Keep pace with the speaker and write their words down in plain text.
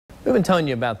We've been telling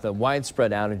you about the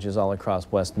widespread outages all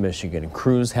across West Michigan.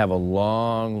 Crews have a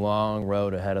long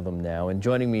road ahead of them now. And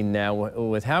joining me now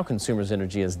with how Consumers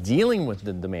Energy is dealing with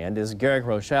the demand is Garrick,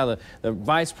 Rochow, the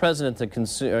Vice President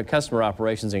of Customer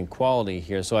Operations and Quality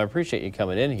here. So I appreciate you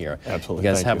coming in here. Absolutely.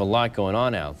 You guys have a lot going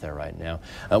on out there right now.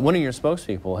 One of your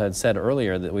spokespeople had said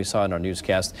earlier that we saw in our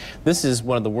newscast, this is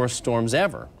one of the worst storms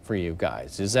ever for you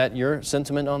guys. Is that your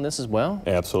sentiment on this as well?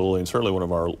 Absolutely, and certainly one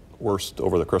of our worst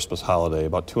over the Christmas holiday.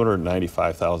 About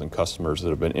 295,000 customers that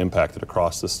have been impacted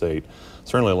across the state.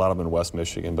 Certainly a lot of them in West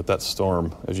Michigan, but that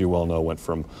storm, as you well know, went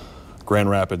from Grand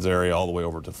Rapids area all the way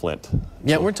over to Flint.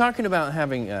 Yeah, we're talking about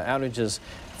having outages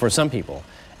for some people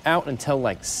out until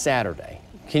like Saturday.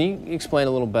 Can you explain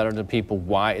a little better to people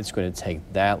why it's going to take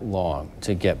that long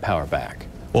to get power back?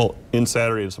 Well, in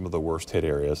Saturday is some of the worst hit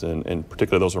areas, and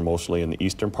particularly those are mostly in the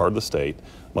eastern part of the state.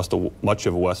 Much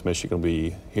of West Michigan will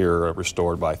be here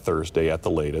restored by Thursday at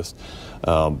the latest.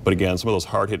 But again, some of those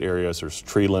hard hit areas, there's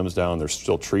tree limbs down, there's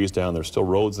still trees down, there's still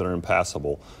roads that are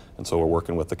impassable. And so we're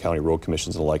working with the county road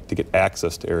commissions and the like to get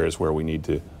access to areas where we need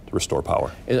to restore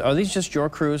power. Are these just your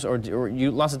crews, or you,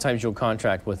 lots of times you'll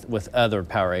contract with other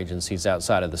power agencies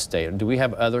outside of the state? Do we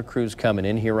have other crews coming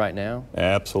in here right now?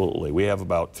 Absolutely. We have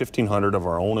about 1,500 of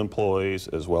our own employees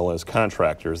as well as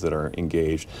contractors that are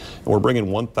engaged. And we're bringing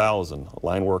 1,000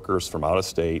 line workers from out of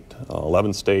state,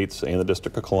 11 states and the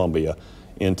District of Columbia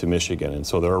into Michigan. And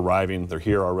so they're arriving, they're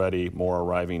here already, more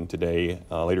arriving today,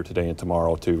 later today and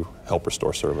tomorrow to help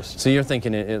restore service. So you're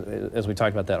thinking, as we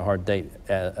talked about that hard date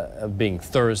of being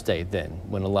Thursday then,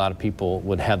 when a lot of people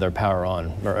would have their power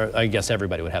on, or I guess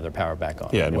everybody would have their power back on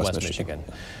in West Michigan.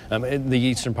 In the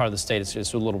eastern part of the state,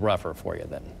 it's a little rougher for you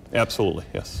then. Absolutely,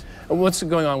 yes. What's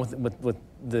going on with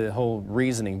the whole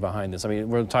reasoning behind this? I mean,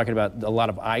 we're talking about a lot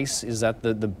of ice. Is that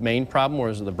the main problem, or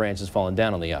is it the branches falling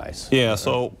down on the ice? Yeah,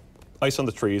 so ice on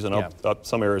the trees and up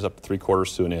some areas up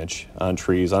 3/4 to an inch on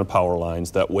trees, on power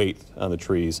lines. That weight on the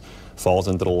trees falls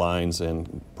into the lines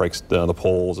and breaks the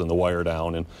poles and the wire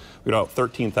down. And we got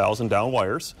 13,000 down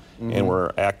wires, and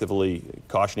we're actively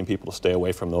cautioning people to stay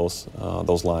away from those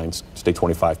lines, stay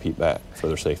 25 feet back for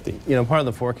their safety. You know, part of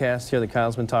the forecast here that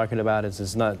Kyle's been talking about is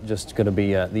it's not just going to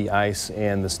be the ice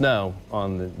and the snow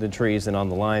on the trees and on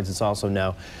the lines. It's also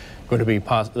now going to be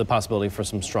the possibility for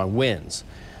some strong winds.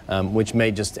 Which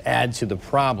may just add to the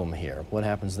problem here. What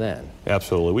happens then?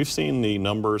 Absolutely. We've seen the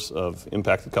numbers of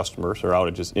impacted customers or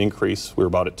outages increase. We were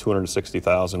about at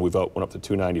 260,000. We've went up to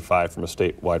 295 from a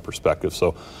statewide perspective.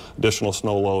 So additional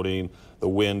snow loading, the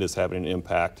wind is having an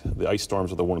impact. The ice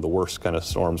storms are one of the worst kind of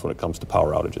storms when it comes to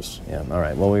power outages. Yeah, all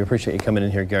right. Well, we appreciate you coming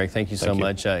in here, Garrick. Thank you so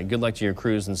much. Good luck to your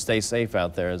crews and stay safe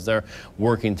out there as they're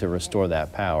working to restore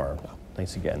that power.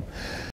 Thanks again.